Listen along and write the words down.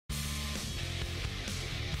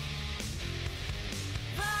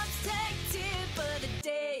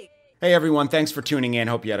Hey everyone, thanks for tuning in.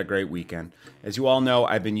 Hope you had a great weekend. As you all know,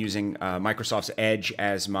 I've been using Microsoft's Edge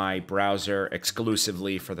as my browser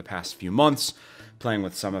exclusively for the past few months, playing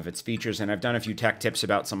with some of its features, and I've done a few tech tips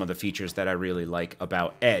about some of the features that I really like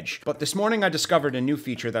about Edge. But this morning I discovered a new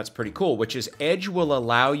feature that's pretty cool, which is Edge will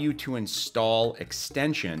allow you to install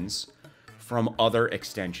extensions from other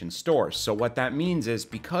extension stores. So what that means is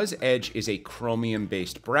because Edge is a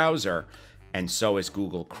Chromium-based browser, and so is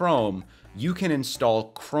Google Chrome, you can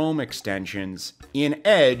install Chrome extensions in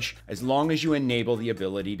Edge as long as you enable the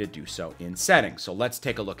ability to do so in settings. So let's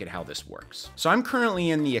take a look at how this works. So I'm currently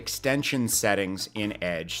in the extension settings in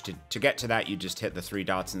Edge. To get to that, you just hit the three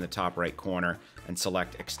dots in the top right corner and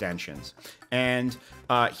select extensions. And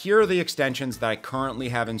here are the extensions that I currently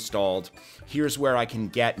have installed. Here's where I can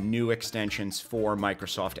get new extensions for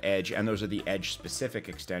Microsoft Edge, and those are the Edge specific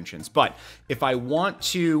extensions. But if I want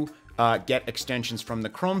to get extensions from the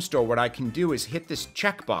Chrome store, what I can do is hit this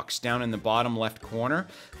checkbox down in the bottom left corner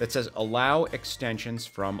that says allow extensions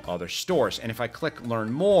from other stores. And if I click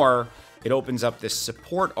learn more, it opens up this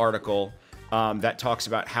support article that talks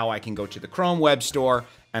about how I can go to the Chrome web store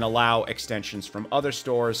and allow extensions from other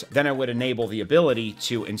stores. Then I would enable the ability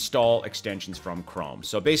to install extensions from Chrome.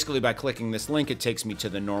 So basically by clicking this link, it takes me to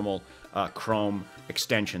the normal Chrome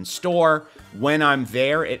extension store. When I'm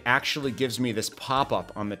there, it actually gives me this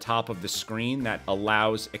pop-up on the top of the screen that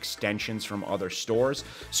allows extensions from other stores.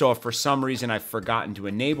 So if for some reason I've forgotten to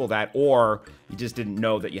enable that, or you just didn't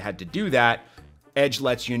know that you had to do that, Edge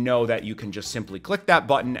lets you know that you can just simply click that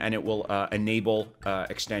button and it will enable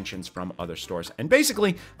extensions from other stores. And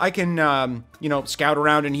basically, I can, scout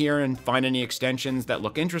around in here and find any extensions that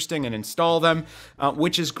look interesting and install them,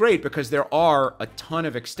 which is great because there are a ton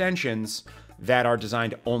of extensions that are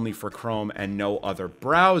designed only for Chrome and no other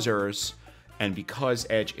browsers. And because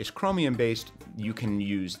Edge is Chromium-based, you can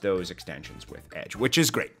use those extensions with Edge, which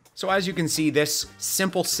is great. So as you can see, this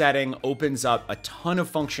simple setting opens up a ton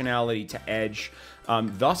of functionality to Edge.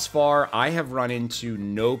 Thus far, I have run into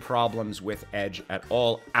no problems with Edge at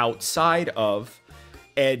all outside of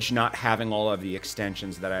Edge not having all of the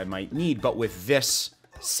extensions that I might need. But with this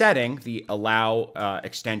setting, the allow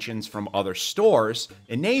extensions from other stores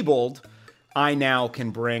enabled, I now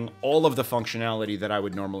can bring all of the functionality that I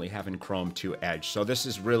would normally have in Chrome to Edge. So this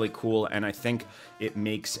is really cool, and I think it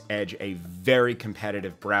makes Edge a very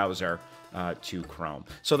competitive browser to Chrome.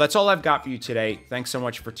 So that's all I've got for you today. Thanks so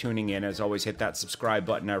much for tuning in. As always, hit that subscribe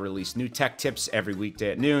button. I release new tech tips every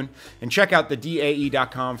weekday at noon. And check out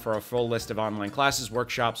thedae.com for a full list of online classes,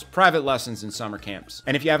 workshops, private lessons, and summer camps.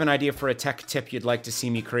 And if you have an idea for a tech tip you'd like to see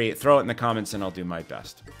me create, throw it in the comments and I'll do my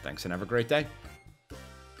best. Thanks and have a great day.